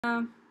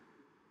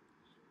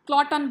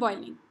Clot on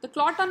boiling. The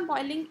clot on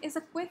boiling is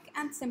a quick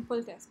and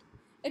simple test.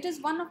 It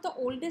is one of the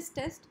oldest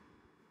tests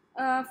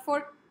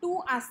for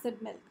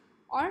 2-acid milk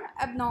or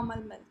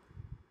abnormal milk.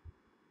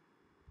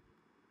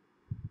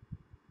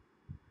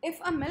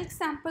 If a milk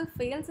sample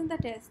fails in the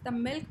test, the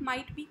milk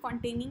might be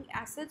containing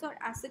acids or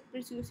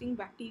acid-producing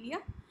bacteria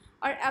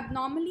or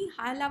abnormally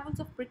high levels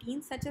of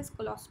proteins such as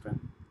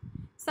colostrum.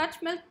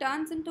 Such milk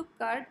turns into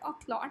curd or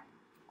clot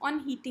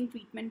on heating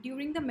treatment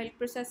during the milk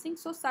processing,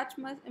 so such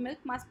milk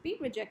must be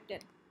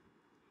rejected.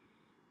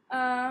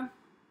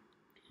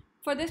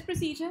 For this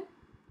procedure,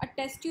 a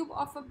test tube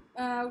of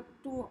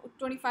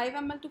 25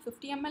 ml to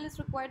 50 ml is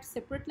required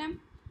separately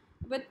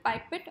with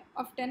pipette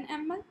of 10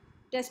 ml.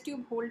 Test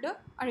tube holder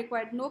are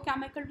required. No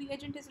chemical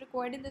reagent is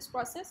required in this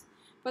process.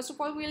 First of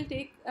all, we will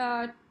take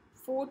 4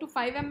 to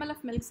 5 ml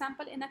of milk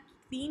sample in a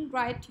clean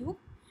dry tube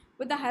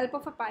with the help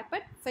of a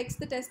pipette. Fix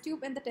the test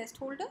tube in the test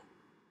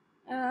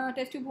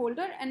tube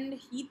holder and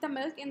heat the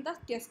milk in the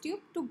test tube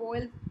to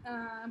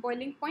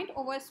boiling point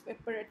over a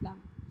spirit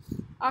lamp.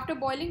 After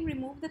boiling,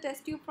 remove the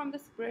test tube from the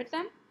spirit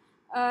lamp.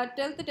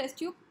 Tilt the test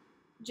tube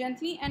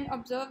gently and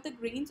observe the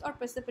grains or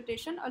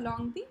precipitation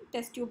along the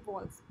test tube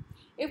walls.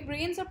 If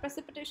grains or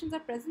precipitations are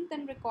present,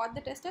 then record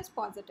the test as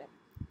positive.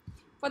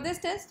 For this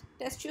test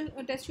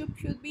tube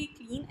should be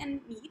clean and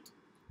neat,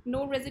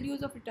 no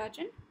residues of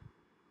detergent.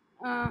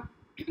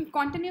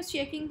 Continuous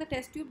shaking the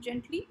test tube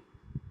gently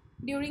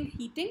during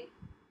heating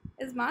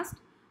is must.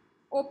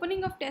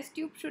 Opening of test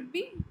tube should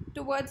be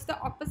towards the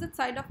opposite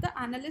side of the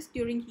annulus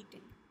during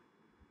heating.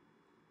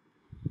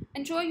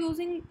 Ensure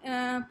using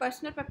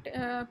personal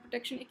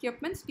protection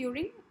equipments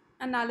during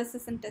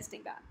analysis and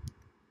testing that.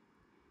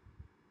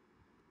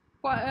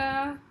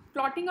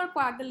 Clotting or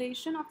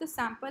coagulation of the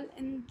sample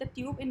in the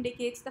tube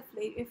indicates the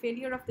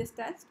failure of this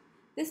test.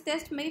 This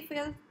test may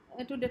fail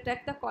to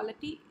detect the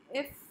quality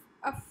if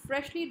a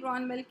freshly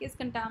drawn milk is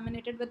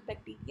contaminated with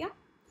bacteria.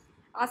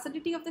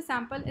 Acidity of the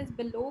sample is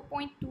below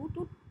 0.2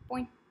 to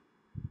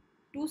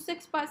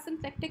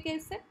 0.26% lactic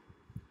acid.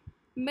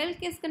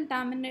 Milk is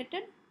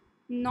contaminated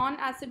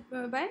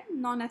by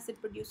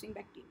non-acid producing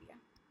bacteria.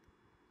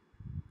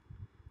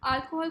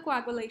 Alcohol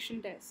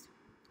coagulation test.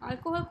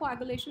 Alcohol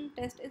coagulation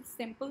test is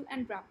simple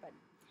and rapid.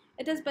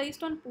 It is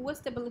based on poor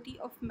stability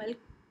of milk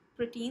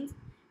proteins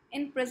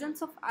in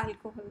presence of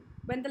alcohol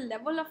when the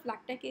level of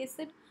lactic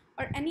acid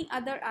or any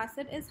other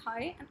acid is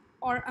high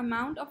or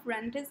amount of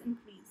rennet is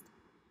increased.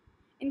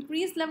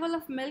 Increased level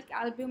of milk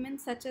albumin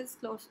such as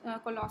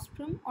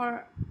colostrum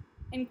or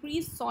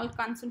increased salt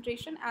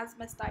concentration as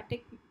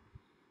mastitic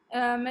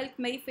milk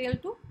may fail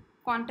to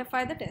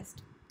quantify the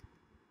test.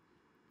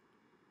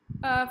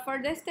 For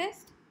this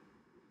test,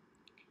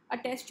 a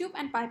test tube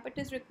and pipette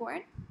is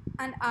required,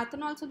 and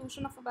ethanol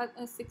solution of about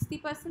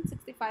 60%, 65%,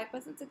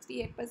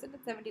 68%, and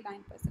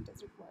 79%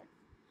 is required.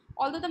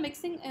 Although the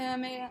mixing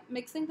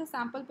the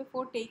sample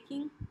before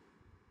taking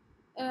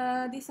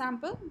the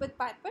sample with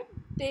pipette,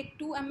 take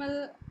 2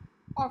 ml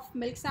of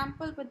milk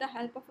sample with the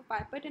help of a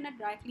pipette in a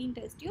dry clean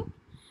test tube.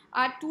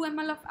 Add 2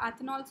 ml of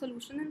ethanol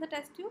solution in the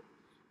test tube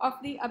of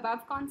the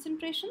above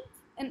concentrations,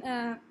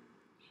 and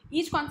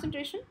each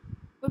concentration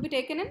will be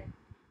taken in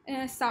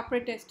a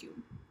separate test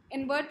tube.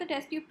 Invert the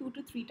test tube 2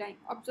 to 3 times.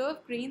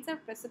 Observe grains or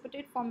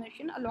precipitate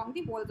formation along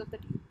the walls of the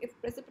tube. If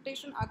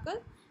precipitation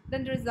occurs,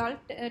 then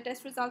the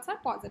test results are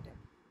positive.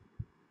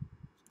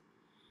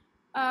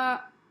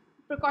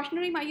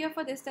 Precautionary measures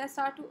for this test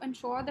are to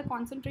ensure the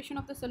concentration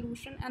of the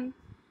solution and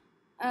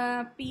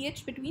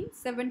pH between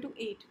 7 to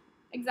 8.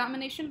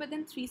 Examination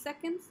within 3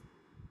 seconds.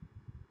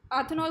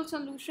 Ethanol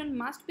solution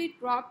must be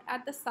dropped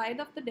at the side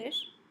of the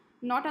dish,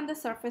 not on the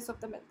surface of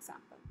the milk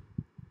sample.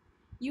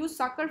 Use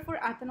sucker for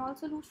ethanol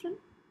solution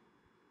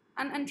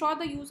and ensure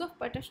the use of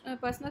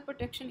personal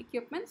protection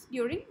equipments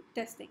during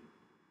testing.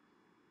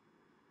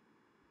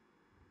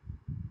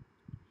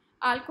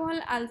 Alcohol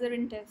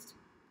alzarin test.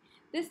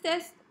 This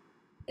test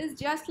is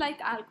just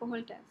like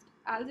alcohol test.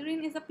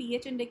 Alzarin is a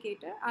pH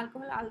indicator.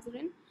 Alcohol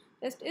alzarin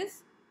test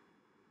is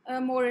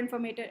more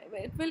informative.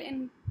 It will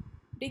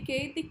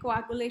indicate the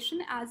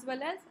coagulation as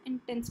well as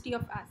intensity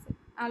of acid.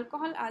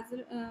 Alcohol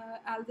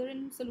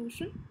alzarin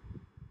solution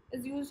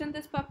is used in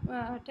this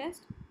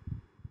test.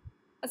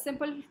 A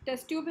simple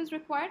test tube is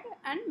required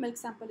and milk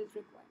sample is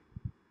required.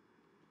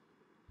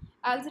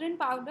 Alzarin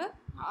powder.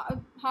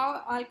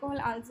 How alcohol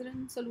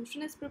alzarin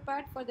solution is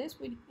prepared? For this,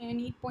 we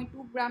need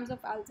 0.2 grams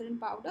of alzarin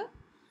powder,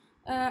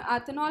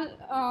 ethanol,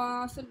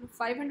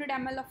 500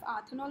 ml of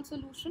ethanol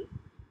solution,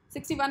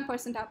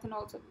 61%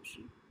 ethanol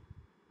solution.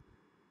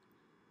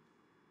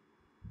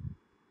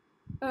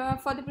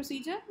 For the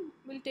procedure,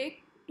 we'll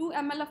take 2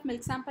 ml of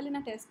milk sample in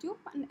a test tube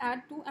and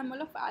add 2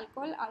 ml of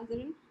alcohol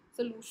alzarin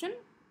solution.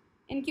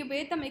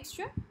 Incubate the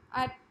mixture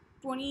at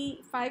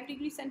 25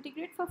 degrees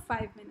centigrade for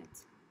 5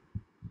 minutes.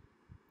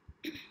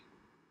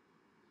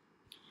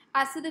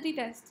 Acidity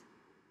test.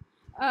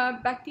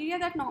 Bacteria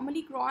that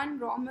normally grow in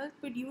raw milk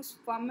produce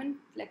ferment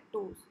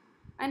lactose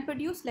and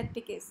produce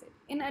lactic acid.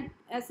 In an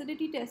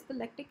acidity test, the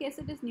lactic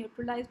acid is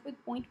neutralized with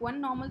 0.1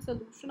 normal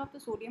solution of the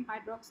sodium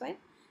hydroxide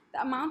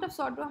The amount of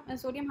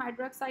sodium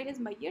hydroxide is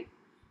measured,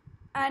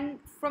 and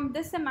from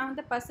this amount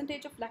the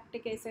percentage of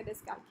lactic acid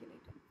is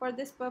calculated. For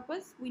this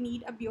purpose we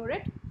need a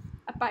burette,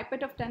 a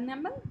pipette of 10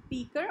 ml,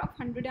 beaker of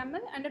 100 ml,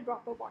 and a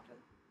dropper bottle.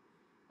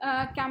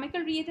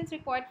 Chemical reagents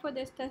required for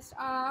this test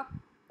are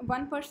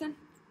 1%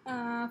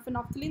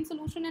 phenolphthalein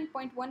solution and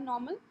 0.1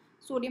 normal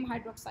sodium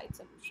hydroxide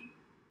solution.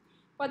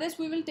 For this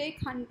we will take,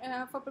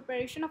 for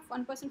preparation of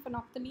 1%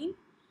 phenolphthalein,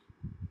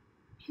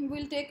 we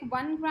will take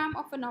 1 gram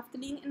of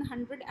phenolphthalein in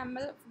 100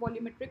 ml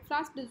volumetric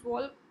flask,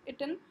 dissolve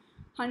it in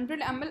 100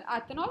 ml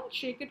ethanol,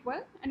 shake it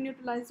well, and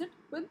neutralize it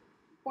with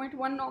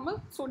 0.1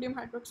 normal sodium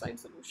hydroxide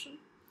solution.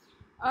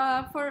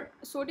 For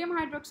sodium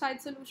hydroxide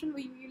solution,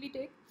 we usually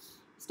take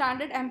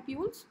standard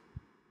ampules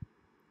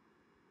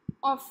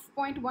of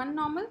 0.1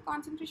 normal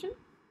concentration,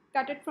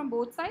 cut it from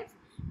both sides,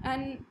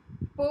 and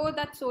pour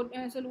that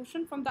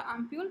solution from the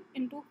ampule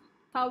into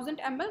 1000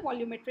 ml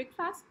volumetric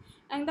flask,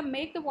 and then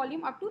make the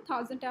volume up to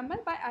 1000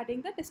 ml by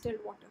adding the distilled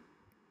water.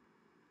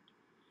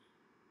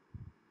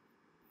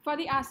 For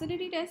the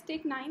acidity test,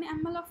 take 9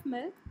 ml of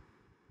milk,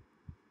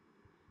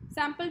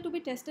 sample to be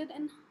tested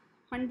in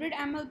 100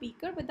 ml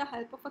beaker with the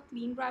help of a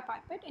clean dry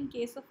pipette. In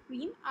case of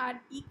green, add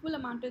equal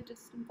amount of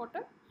distilled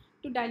water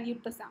to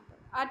dilute the sample.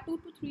 Add 2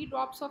 to 3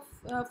 drops of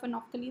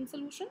phenolphthalein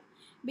solution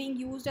being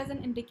used as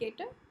an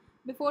indicator.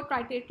 Before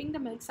titrating the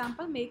milk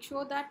sample, make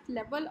sure that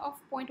level of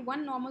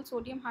 0.1 normal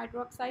sodium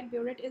hydroxide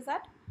burette is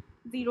at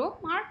 0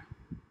 mark.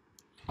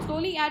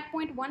 Slowly add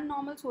 0.1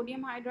 normal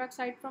sodium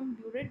hydroxide from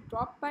burette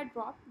drop by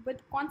drop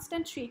with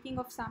constant shaking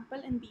of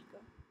sample in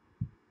beaker.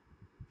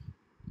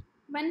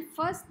 When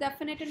first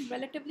definite and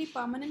relatively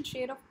permanent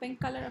shade of pink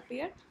color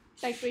appear,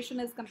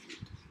 titration is complete.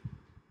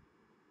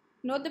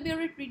 Note the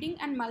burette reading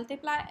and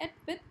multiply it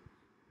with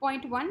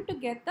 0.1 to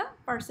get the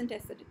percent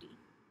acidity.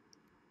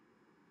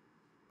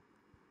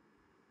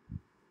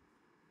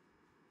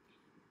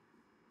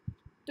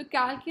 To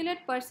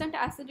calculate percent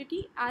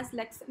acidity as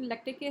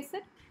lactic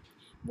acid,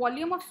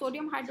 volume of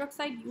sodium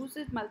hydroxide used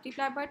is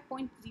multiplied by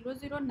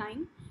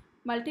 0.009,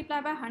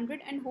 multiplied by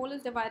 100, and whole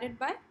is divided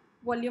by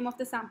volume of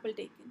the sample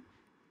taken.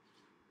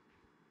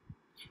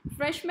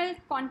 Fresh milk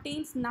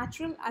contains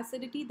natural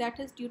acidity that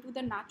is due to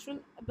the natural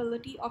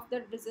ability of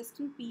the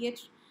resistant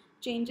pH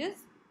changes.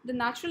 The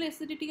natural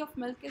acidity of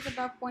milk is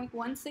about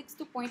 0.16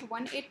 to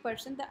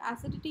 0.18%. The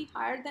acidity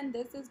higher than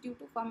this is due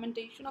to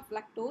fermentation of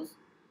lactose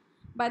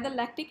by the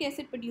lactic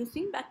acid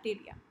producing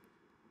bacteria.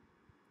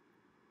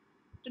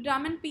 To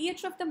determine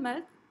pH of the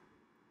milk,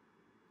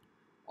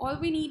 all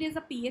we need is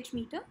a pH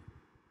meter,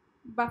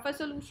 buffer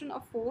solution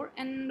of 4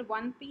 and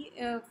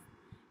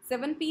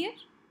 7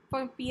 pH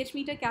for pH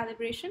meter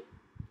calibration.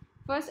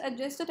 First,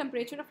 adjust the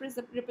temperature of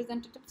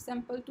representative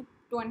sample to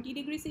 20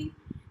 degrees C.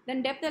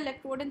 Then dip the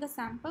electrode in the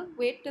sample.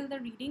 Wait till the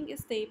reading is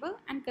stable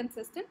and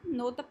consistent.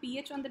 Note the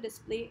pH on the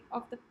display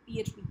of the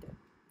pH meter.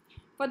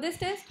 For this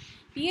test,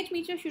 pH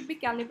meter should be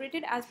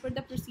calibrated as per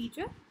the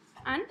procedure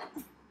and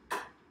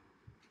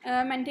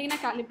maintain a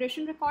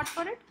calibration record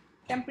for it.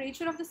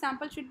 Temperature of the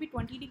sample should be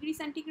 20 degrees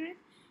centigrade.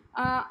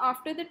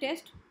 After the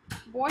test,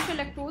 wash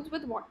electrodes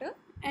with water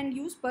and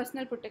use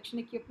personal protection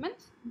equipment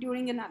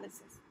during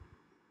analysis.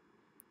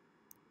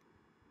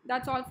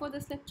 That's all for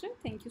this lecture.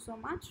 Thank you so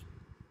much.